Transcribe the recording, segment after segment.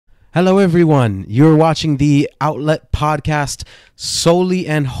Hello, everyone. You're watching the Outlet Podcast Souly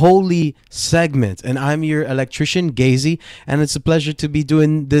and Holy segment, and I'm your electrician, Gazy, and it's a pleasure to be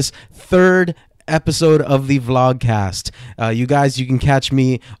doing this third episode of the vlogcast. You guys, you can catch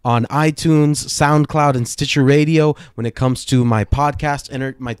me on iTunes, SoundCloud, and Stitcher Radio when it comes to my podcast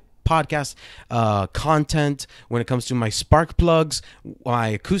content, when it comes to my spark plugs, my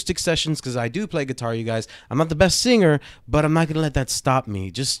acoustic sessions, because I do play guitar. You guys, I'm not the best singer, but I'm not gonna let that stop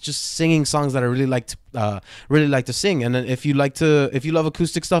me. Just singing songs that I really like to sing. And then if you love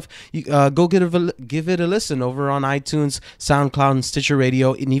acoustic stuff, you go give it a listen over on iTunes, SoundCloud, and Stitcher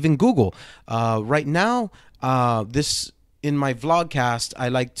Radio, and even Google. Right now, this in my vlogcast, I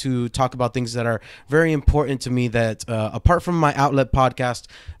like to talk about things that are very important to me that apart from my Outlet podcast,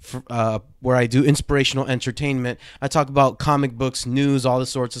 where I do inspirational entertainment, I talk about comic books, news, all this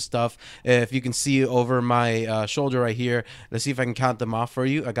sorts of stuff. If you can see over my shoulder right here, let's see if I can count them off for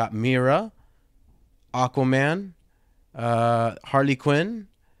you. I got Mira, Aquaman, Harley Quinn,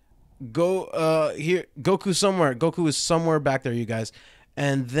 Goku somewhere. Goku is somewhere back there, you guys.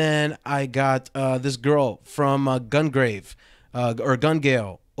 And then I got this girl from Gungrave or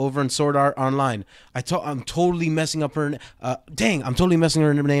Gungale over in Sword Art Online. I'm totally messing up her. I'm totally messing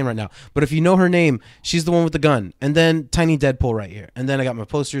her name right now. But if you know her name, she's the one with the gun. And then Tiny Deadpool right here. And then I got my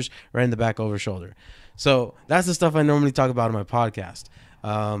posters right in the back over shoulder. So that's the stuff I normally talk about in my podcast.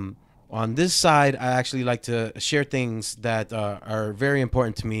 On this side, I actually like to share things that are very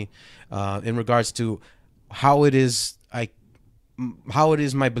important to me in regards to how it is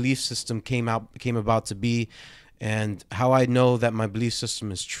my belief system came about to be, and how I know that my belief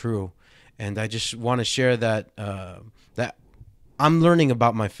system is true. And I just want to share that that I'm learning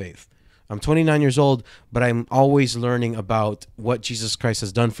about my faith. I'm 29 years old, but I'm always learning about what Jesus Christ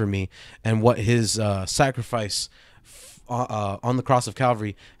has done for me and what his sacrifice on the cross of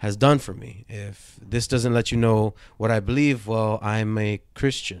Calvary has done for me. If this doesn't let you know what I believe, well, I'm a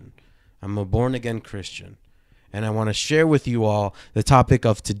Christian. I'm a born-again Christian. And I want to share with you all the topic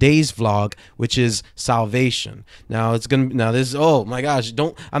of today's vlog, which is salvation. Now oh my gosh,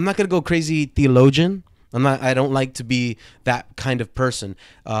 I'm not gonna go crazy theologian. I don't like to be that kind of person.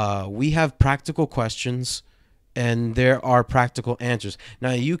 We have practical questions, and there are practical answers.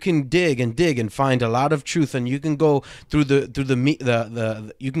 Now you can dig and find a lot of truth, and you can go through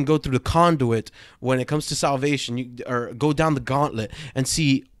you can go through the conduit when it comes to salvation, or go down the gauntlet and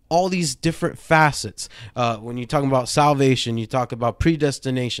see all these different facets. When you're talking about salvation, you talk about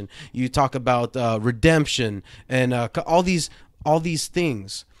predestination, you talk about redemption, and all these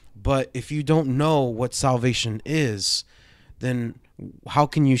things. But if you don't know what salvation is, then how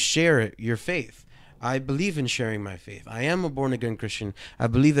can you share your faith? I believe in sharing my faith. I am a born-again Christian. I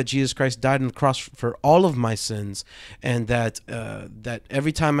believe that Jesus Christ died on the cross for all of my sins, and that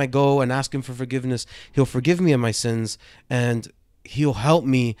every time I go and ask him for forgiveness, he'll forgive me of my sins, and he'll help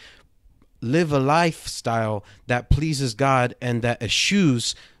me live a lifestyle that pleases God and that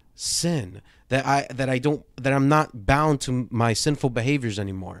eschews sin, that I'm not bound to my sinful behaviors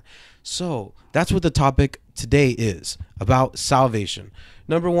anymore. So that's what the topic today is about: salvation.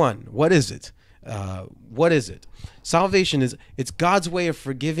 Number one, what is it? Salvation it's God's way of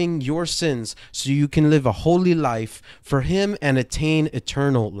forgiving your sins so you can live a holy life for him and attain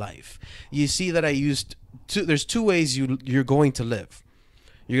eternal life. You see that there's two ways you're going to live.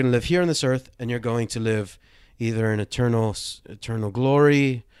 You're going to live here on this earth, and you're going to live either in eternal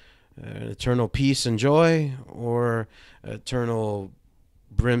glory, eternal peace and joy, or eternal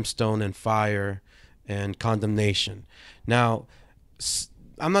brimstone and fire and condemnation. Now,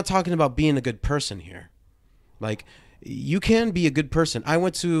 I'm not talking about being a good person here. Like, you can be a good person. I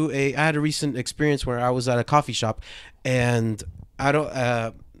had a recent experience where I was at a coffee shop, and I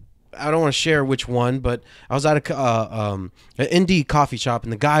don't want to share which one, but I was at an indie coffee shop,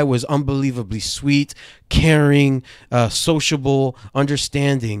 and the guy was unbelievably sweet, caring, sociable,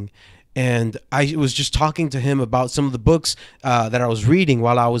 understanding. And I was just talking to him about some of the books that I was reading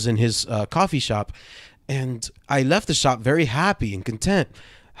while I was in his coffee shop. And I left the shop very happy and content.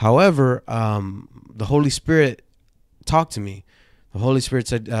 However, the Holy Spirit talked to me. The Holy Spirit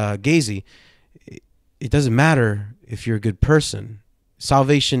said, Gazy, it doesn't matter if you're a good person.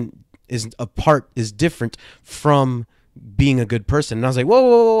 Salvation is different from being a good person. And I was like, whoa,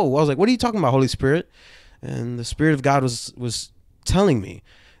 whoa, whoa. I was like, what are you talking about, Holy Spirit? And the Spirit of God was telling me,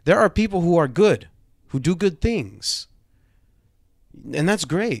 there are people who are good, who do good things. And that's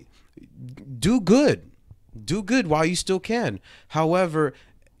great. Do good while you still can. However,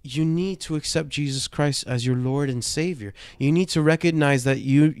 you need to accept Jesus Christ as your Lord and Savior. You need to recognize that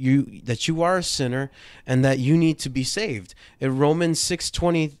you are a sinner and that you need to be saved. In Romans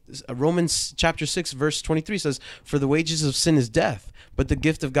chapter 6 verse 23 says, "For the wages of sin is death, but the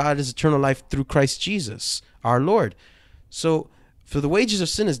gift of God is eternal life through Christ Jesus, our Lord." So, for the wages of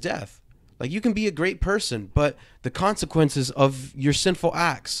sin is death. Like, you can be a great person, but the consequences of your sinful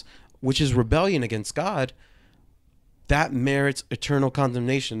acts, which is rebellion against God, that merits eternal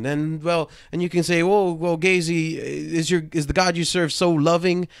condemnation. Then, and you can say, well, Gazy, is the God you serve so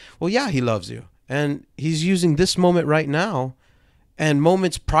loving? Well, yeah, he loves you. And he's using this moment right now and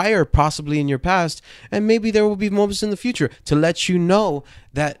moments prior, possibly in your past, and maybe there will be moments in the future to let you know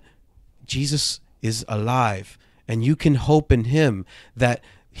that Jesus is alive and you can hope in him, that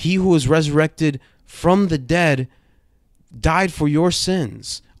he who was resurrected from the dead died for your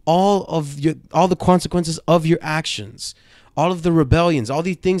sins. All the consequences of your actions, all of the rebellions, all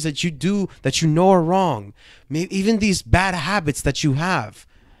the things that you do that you know are wrong, maybe even these bad habits that you have,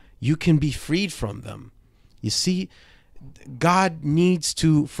 you can be freed from them. You see, God needs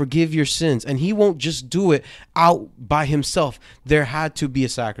to forgive your sins, and he won't just do it out by himself. There had to be a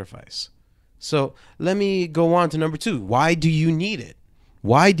sacrifice. So let me go on to number 2. Why do you need it?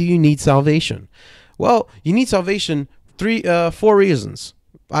 Why do you need salvation? Well, you need salvation 4 reasons.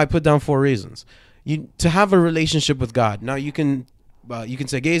 I put down 4 reasons. To have a relationship with God. Now you can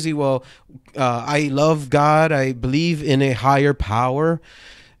say, Gazy, I love God. I believe in a higher power.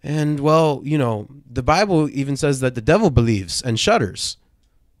 And the Bible even says that the devil believes and shudders.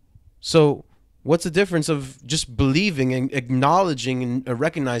 So what's the difference of just believing and acknowledging and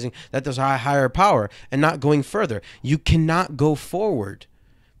recognizing that there's a higher power and not going further? You cannot go forward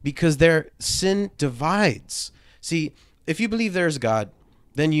because their sin divides. See, if you believe there's God,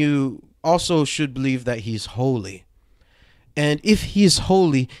 then you also should believe that he's holy. And if he is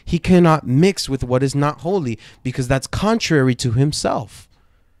holy, he cannot mix with what is not holy, because that's contrary to himself.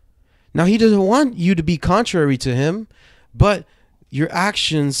 Now, he doesn't want you to be contrary to him, but your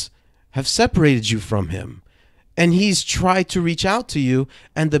actions have separated you from him. And he's tried to reach out to you,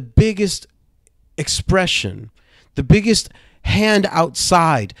 and the biggest expression, the biggest hand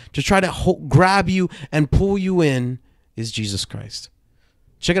outside to try to grab you and pull you in is Jesus Christ.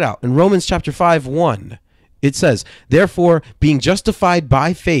 Check it out. In Romans chapter 5:1, it says, "Therefore, being justified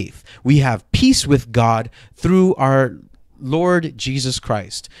by faith, we have peace with God through our Lord Jesus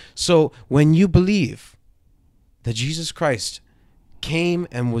Christ." So when you believe that Jesus Christ came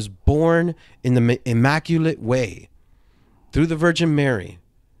and was born in the immaculate way through the Virgin Mary,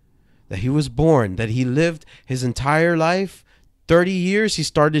 that he was born, that he lived his entire life, 30 years he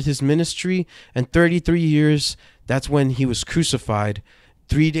started his ministry, and 33 years, that's when he was crucified.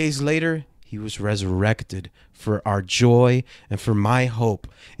 3 days later, he was resurrected for our joy and for my hope.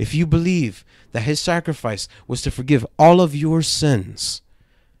 If you believe that his sacrifice was to forgive all of your sins,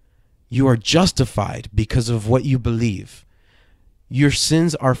 you are justified because of what you believe. Your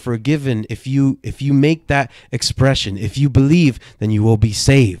sins are forgiven if you make that expression. If you believe, then you will be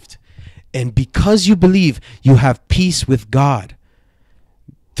saved. And because you believe, you have peace with God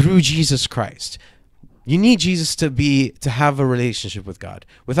through Jesus Christ. You need Jesus to have a relationship with God.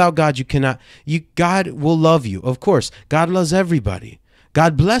 Without God, you cannot. God will love you. Of course, God loves everybody.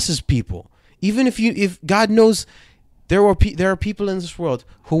 God blesses people. Even if God knows there are people in this world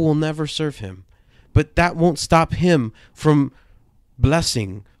who will never serve him, but that won't stop him from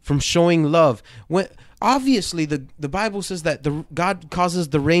blessing, from showing love. Obviously, the Bible says that God causes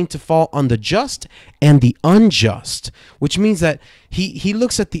the rain to fall on the just and the unjust, which means that he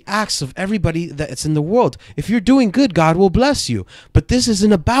looks at the acts of everybody that's in the world. If you're doing good, God will bless you. But this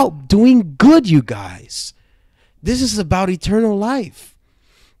isn't about doing good, you guys. This is about eternal life.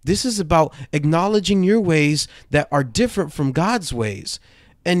 This is about acknowledging your ways that are different from God's ways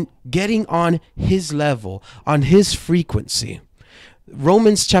and getting on his level, on his frequency.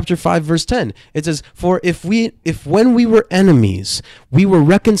 Romans chapter 5 verse 10, it says, "For if when we were enemies, we were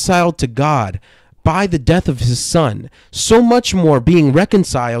reconciled to God by the death of his son, so much more being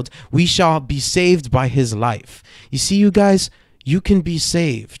reconciled, we shall be saved by his life." You see, you guys, you can be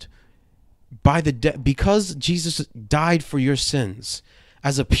saved because Jesus died for your sins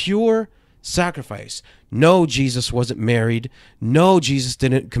as a pure sacrifice. No, Jesus wasn't married. No, Jesus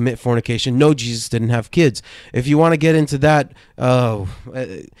didn't commit fornication. No, Jesus didn't have kids. If you want to get into that,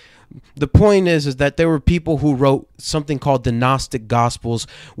 the point is that there were people who wrote something called the Gnostic Gospels,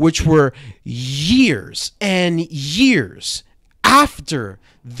 which were years and years after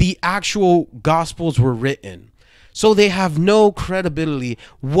the actual Gospels were written. So they have no credibility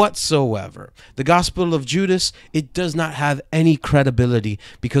whatsoever. The Gospel of Judas, it does not have any credibility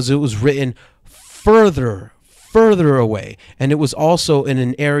because it was written further away. And it was also in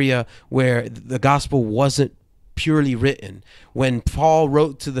an area where the gospel wasn't purely written. When Paul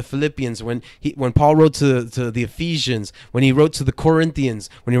wrote to the Philippians, when Paul wrote to the Ephesians, when he wrote to the Corinthians,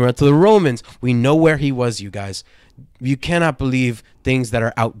 when he wrote to the Romans, we know where he was, you guys. You cannot believe things that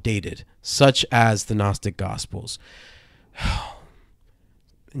are outdated, such as the Gnostic Gospels.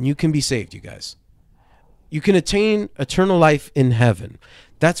 And you can be saved, you guys. You can attain eternal life in heaven.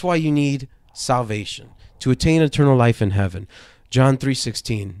 That's why you need salvation, to attain eternal life in heaven. John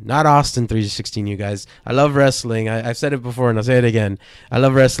 3:16, not Austin 3:16, you guys. I love wrestling. I've said it before and I'll say it again. I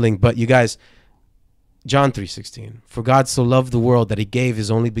love wrestling, but you guys, John 3:16, for God so loved the world that he gave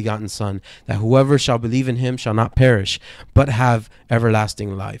his only begotten son, that whoever shall believe in him shall not perish, but have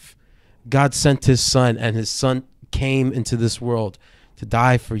everlasting life. God sent his son, and his son came into this world to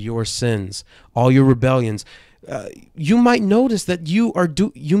die for your sins, all your rebellions. You might notice that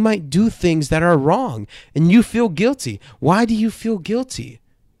you might do things that are wrong and you feel guilty. Why do you feel guilty?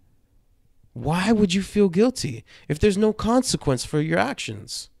 Why would you feel guilty if there's no consequence for your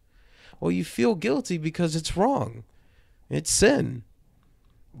actions? Well, you feel guilty because it's wrong. It's sin.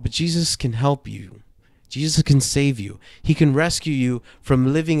 But Jesus can help you. Jesus can save you. He can rescue you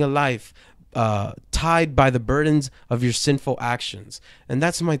from living a life tied by the burdens of your sinful actions. And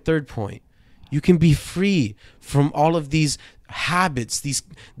that's my third point. You can be free from all of these habits.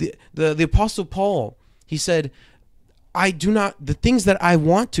 The Apostle Paul, he said, the things that I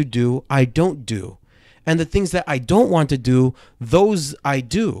want to do, I don't do. And the things that I don't want to do, those I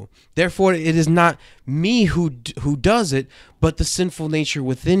do. Therefore, it is not me who does it, but the sinful nature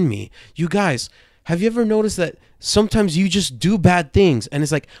within me. You guys, have you ever noticed that sometimes you just do bad things and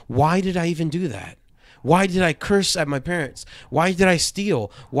it's like, why did I even do that? Why did I curse at my parents? Why did I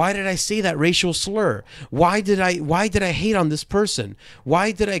steal? Why did I say that racial slur? Why did I hate on this person?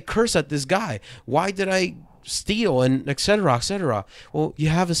 Why did I curse at this guy? Why did I steal, and etc., etc.? Well, you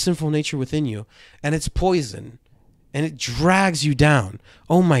have a sinful nature within you, and it's poison, and it drags you down.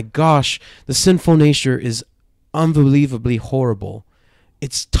 Oh my gosh, the sinful nature is unbelievably horrible.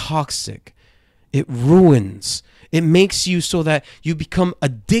 It's toxic. It ruins. It makes you so that you become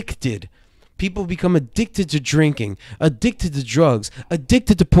addicted. People become addicted to drinking, addicted to drugs,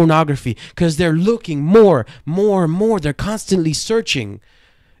 addicted to pornography because they're looking more. They're constantly searching,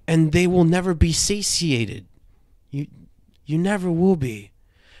 and they will never be satiated. You never will be.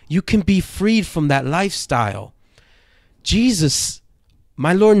 You can be freed from that lifestyle. Jesus,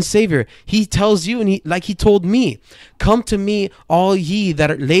 my Lord and Savior, he tells you, and like he told me, come to me, all ye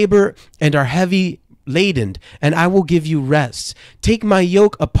that labor and are heavy laden, and I will give you rest. Take my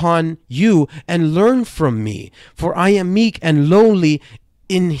yoke upon you and learn from me, for I am meek and lowly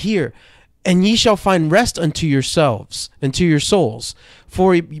in here, and ye shall find rest unto yourselves and to your souls.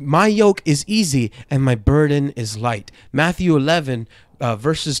 For my yoke is easy and my burden is light. Matthew 11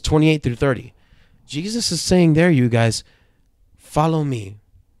 verses 28 through 30. Jesus is saying there, you guys, follow me.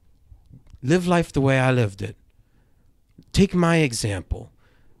 Live life the way I lived it. Take my example.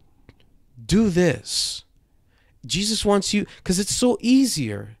 Do this. Jesus wants you, because it's so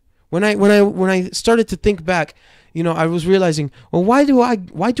easier. When I started to think back, I was realizing, well, why do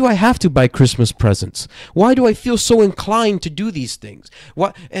I have to buy Christmas presents? Why do I feel so inclined to do these things?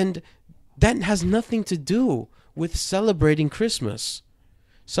 And that has nothing to do with celebrating Christmas.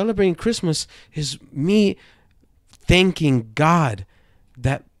 Celebrating Christmas is me thanking God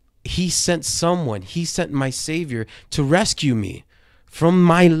that he sent my Savior to rescue me from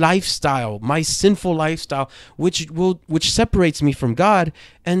my lifestyle, my sinful lifestyle, which separates me from God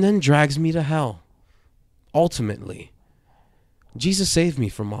and then drags me to hell. Ultimately, Jesus saved me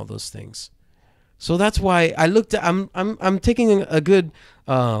from all those things. So that's why I looked at, I'm taking a good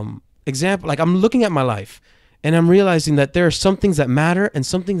example. Like, I'm looking at my life and I'm realizing that there are some things that matter and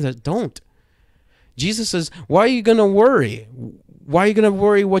some things that don't. Jesus says, why are you going to worry? Why are you going to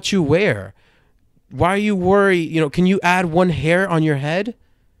worry what you wear? Why are you worried? Can you add one hair on your head?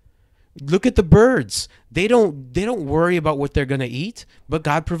 Look at the birds. They don't worry about what they're going to eat, but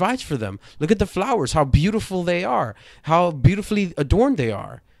God provides for them. Look at the flowers, how beautiful they are, how beautifully adorned they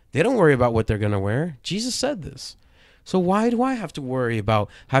are. They don't worry about what they're going to wear. Jesus said this. So why do I have to worry about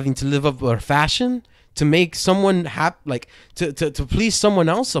having to live up to fashion to make someone happy, like to please someone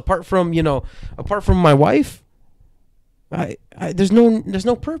else apart from my wife? There's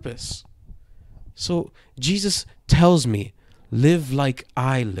no purpose. So Jesus tells me, live like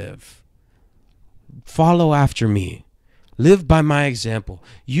I live. Follow after me. Live by my example.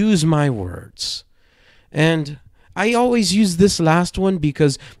 Use my words. And I always use this last one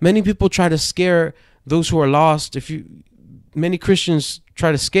because many people try to scare those who are lost. Many Christians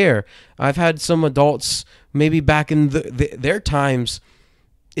try to scare. I've had some adults, maybe back in their times,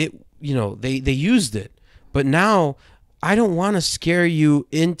 they used it. But now I don't want to scare you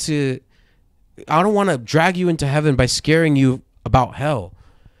into, I don't want to drag you into heaven by scaring you about hell.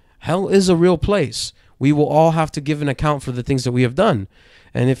 Hell is a real place. We will all have to give an account for the things that we have done.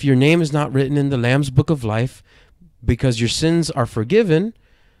 And if your name is not written in the Lamb's book of life because your sins are forgiven,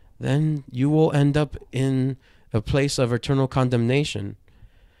 then you will end up in a place of eternal condemnation.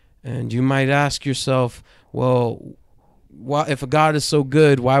 And you might ask yourself, well, if a God is so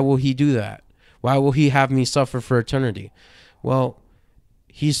good, why will he do that? Why will he have me suffer for eternity? Well,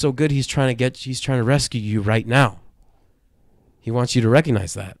 he's so good, he's trying to rescue you right now. He wants you to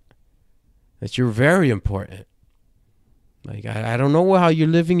recognize that you're very important. Like, I don't know how you're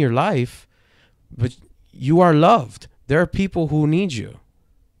living your life, but you are loved. There are people who need you.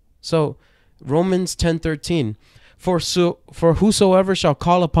 So Romans 10:13, for whosoever shall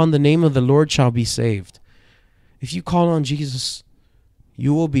call upon the name of the Lord shall be saved. If you call on Jesus,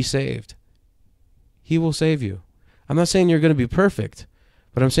 you will be saved. He will save you. I'm not saying you're going to be perfect,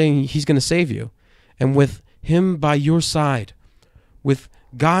 but I'm saying he's going to save you. And with him by your side, with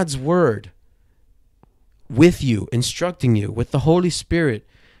God's word with you, instructing you, with the Holy Spirit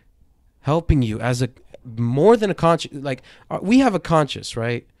helping you as more than a conscience. Like, we have a conscience,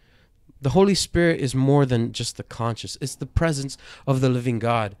 right? The Holy Spirit is more than just the conscience. It's the presence of the living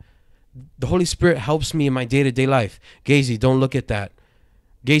God. The Holy Spirit helps me in my day-to-day life. Gazy, don't look at that.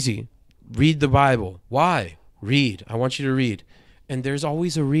 Gazy, read the Bible. Why? Read. I want you to read. And there's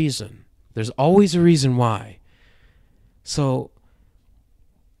always a reason. There's always a reason why. So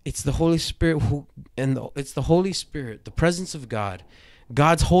it's the Holy Spirit it's the Holy Spirit, the presence of God,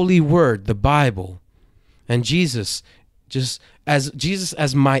 God's holy word, the Bible, and Jesus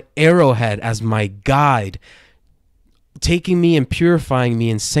as my arrowhead, as my guide, taking me and purifying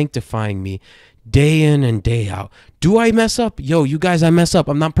me and sanctifying me day in and day out. Do I mess up? Yo, you guys, I mess up.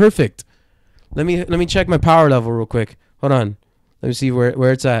 I'm not perfect. Let me check my power level real quick. Hold on. Let me see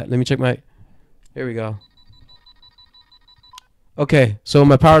where it's at. Let me check here we go. Okay, so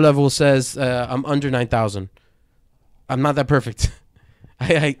my power level says I'm under 9,000. I'm not that perfect.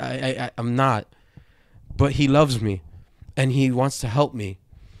 I'm not. But he loves me, and he wants to help me.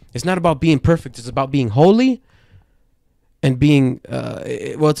 It's not about being perfect. It's about being holy and being,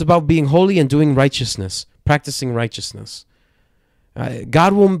 it's about being holy and doing righteousness, practicing righteousness.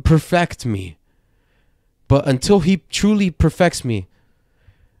 God will perfect me. But until he truly perfects me,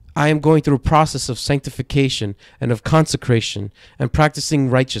 I am going through a process of sanctification and of consecration and practicing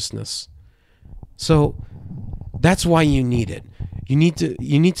righteousness. So that's why you need it. You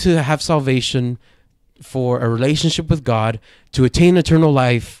need to have salvation for a relationship with God, to attain eternal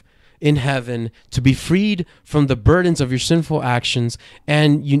life in heaven, to be freed from the burdens of your sinful actions,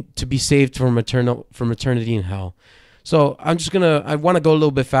 and to be saved from eternity in hell. So I want to go a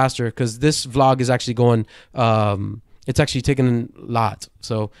little bit faster because this vlog is actually going, it's actually taken a lot.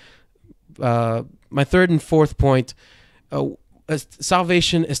 So my third and fourth point,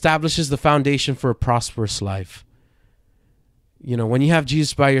 salvation establishes the foundation for a prosperous life. You know, when you have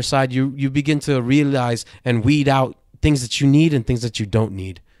Jesus by your side, you begin to realize and weed out things that you need and things that you don't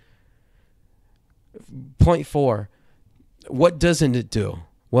need. Point 4, what doesn't it do?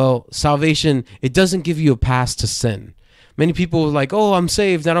 Well, salvation, it doesn't give you a pass to sin. Many people are like, oh, I'm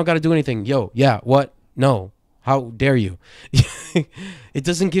saved, I don't got to do anything. Yo, yeah, what? No. How dare you? It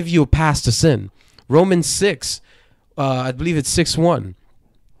doesn't give you a pass to sin. Romans 6, I believe it's 6:1.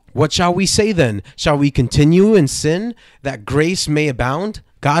 What shall we say then? Shall we continue in sin that grace may abound?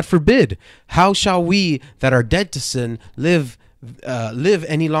 God forbid. How shall we that are dead to sin live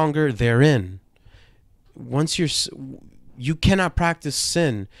any longer therein? Once you cannot practice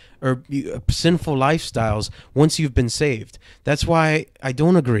sin or sinful lifestyles once you've been saved. That's why I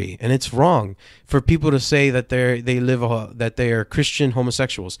don't agree, and it's wrong for people to say that they are Christian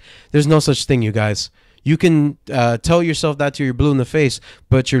homosexuals. There's no such thing, you guys. You can tell yourself that till you're blue in the face,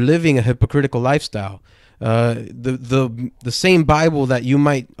 but you're living a hypocritical lifestyle. The same Bible that you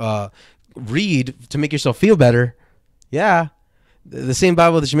might read to make yourself feel better, yeah, the same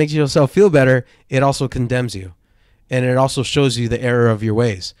Bible that makes yourself feel better, it also condemns you. And it also shows you the error of your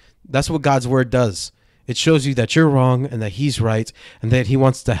ways. That's what God's word does. It shows you that you're wrong and that he's right and that he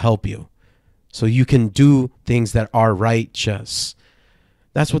wants to help you so you can do things that are righteous.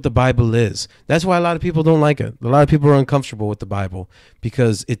 That's what the Bible is. That's why a lot of people don't like it. A lot of people are uncomfortable with the Bible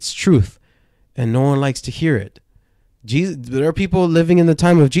because it's truth and no one likes to hear it. There are people living in the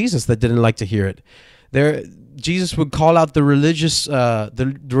time of Jesus that didn't like to hear it. Jesus would call out the religious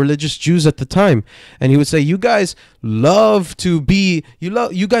Jews at the time, and he would say, you guys love to be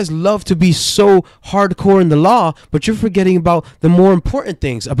so hardcore in the law, but you're forgetting about the more important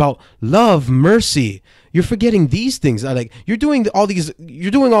things, about love, mercy. You're forgetting these things. Like, you're doing all these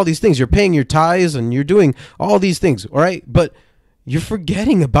things. You're paying your tithes and you're doing all these things, all right? But you're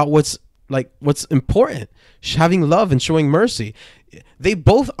forgetting about what's important, having love and showing mercy. They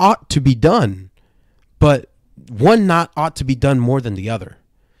both ought to be done, but one not ought to be done more than the other.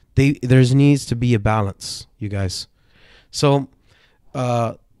 There needs to be a balance, you guys. So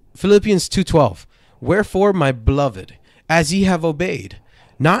Philippians 2:12, wherefore, my beloved, as ye have obeyed,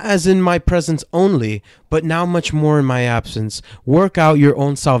 not as in my presence only, but now much more in my absence, work out your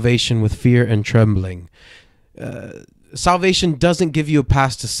own salvation with fear and trembling. Salvation doesn't give you a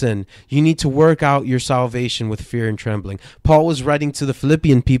pass to sin. You need to work out your salvation with fear and trembling. Paul was writing to the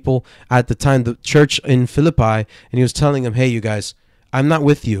Philippian people at the time, the church in Philippi, and he was telling them, hey, you guys, I'm not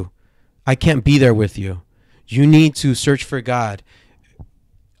with you. I can't be there with you. You need to search for God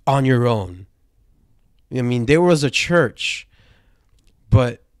on your own. I mean, there was a church,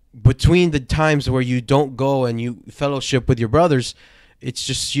 but between the times where you don't go and you fellowship with your brothers, it's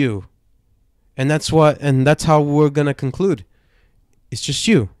just you. And that's how we're going to conclude. It's just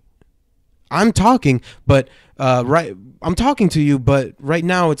you. I'm talking, but I'm talking to you, but right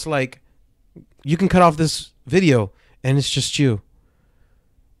now it's like you can cut off this video and it's just you.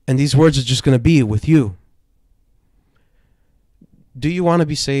 And these words are just going to be with you. Do you want to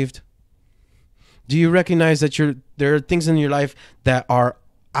be saved? Do you recognize that there are things in your life that are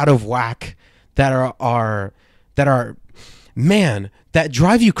out of whack, that are that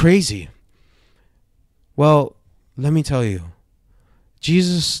drive you crazy? Well, let me tell you,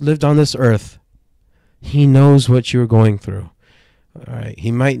 Jesus lived on this earth. He knows what you're going through. All right.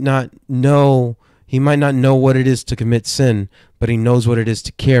 He might not know what it is to commit sin, but he knows what it is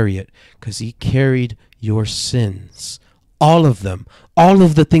to carry it, because he carried your sins. All of them. All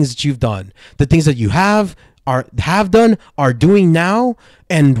of the things that you've done. The things that you have done, are doing now,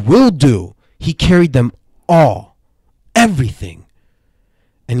 and will do. He carried them all. Everything.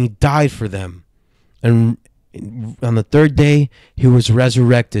 And he died for them. And on the third day, he was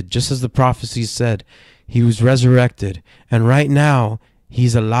resurrected, just as the prophecy said. He was resurrected. And right now,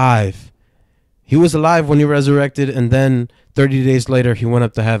 he's alive. He was alive when he resurrected, and then 30 days later, he went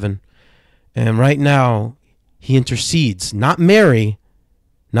up to heaven. And right now, he intercedes. Not Mary.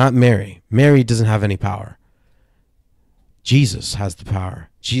 Not Mary. Mary doesn't have any power. Jesus has the power.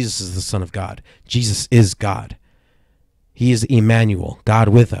 Jesus is the Son of God. Jesus is God. He is Emmanuel, God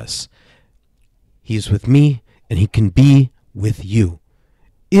with us. He is with me, and he can be with you.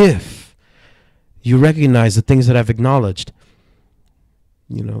 If you recognize the things that I've acknowledged,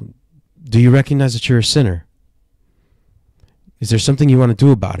 do you recognize that you're a sinner? Is there something you want to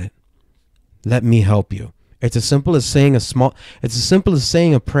do about it? Let me help you. It's as simple as saying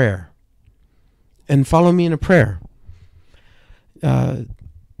a prayer. And follow me in a prayer.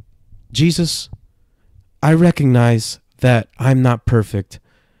 Jesus, I recognize that I'm not perfect.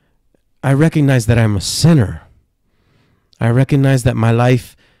 I recognize that I'm a sinner. I recognize that my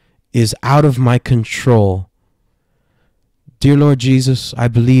life is out of my control. Dear Lord Jesus, I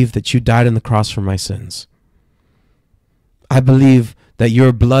believe that you died on the cross for my sins. I believe that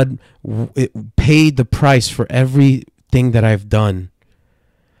your blood paid the price for everything that I've done.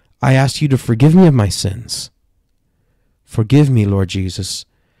 I ask you to forgive me of my sins. Forgive me, Lord Jesus.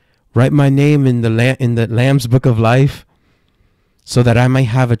 Write my name in the Lamb's Book of Life, so that I might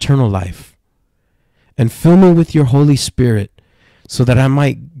have eternal life. And fill me with your Holy Spirit, so that I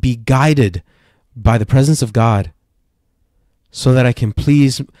might be guided by the presence of God, so that I can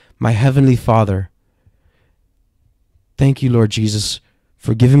please my Heavenly Father. Thank you, Lord Jesus,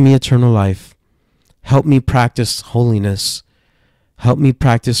 for giving me eternal life. Help me practice holiness. Help me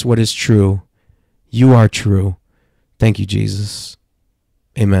practice what is true. You are true. Thank you, Jesus.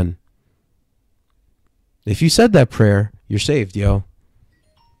 Amen. If you said that prayer, you're saved, yo.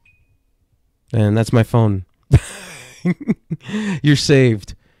 And that's my phone. You're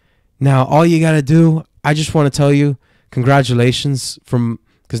saved. Now, all you got to do, I just want to tell you, congratulations,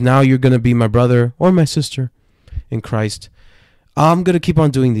 because now you're going to be my brother or my sister in Christ. I'm going to keep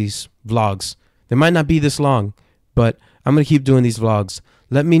on doing these vlogs. They might not be this long, but I'm going to keep doing these vlogs.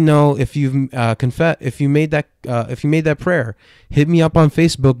 Let me know if you've if you made that prayer. Hit me up on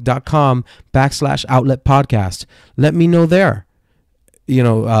Facebook.com/Outlet Podcast. Let me know there.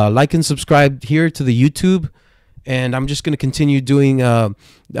 Like and subscribe here to the YouTube, and I'm just going to continue doing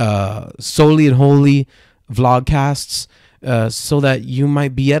Souly and Holy vlogcasts, so that you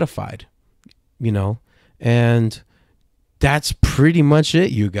might be edified. And that's pretty much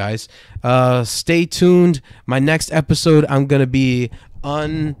it, you guys. Stay tuned. My next episode, I'm going to be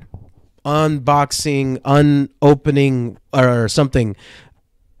unboxing, unopening, or something,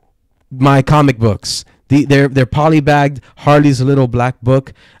 my comic books. They're polybagged. Harley's little black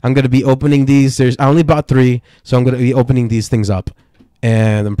book. I'm gonna be opening these. I only bought 3, so I'm gonna be opening these things up,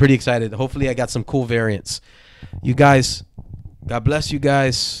 and I'm pretty excited. Hopefully, I got some cool variants. You guys, God bless you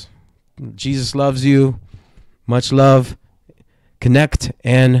guys. Jesus loves you. Much love. Connect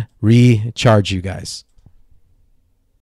and recharge, you guys.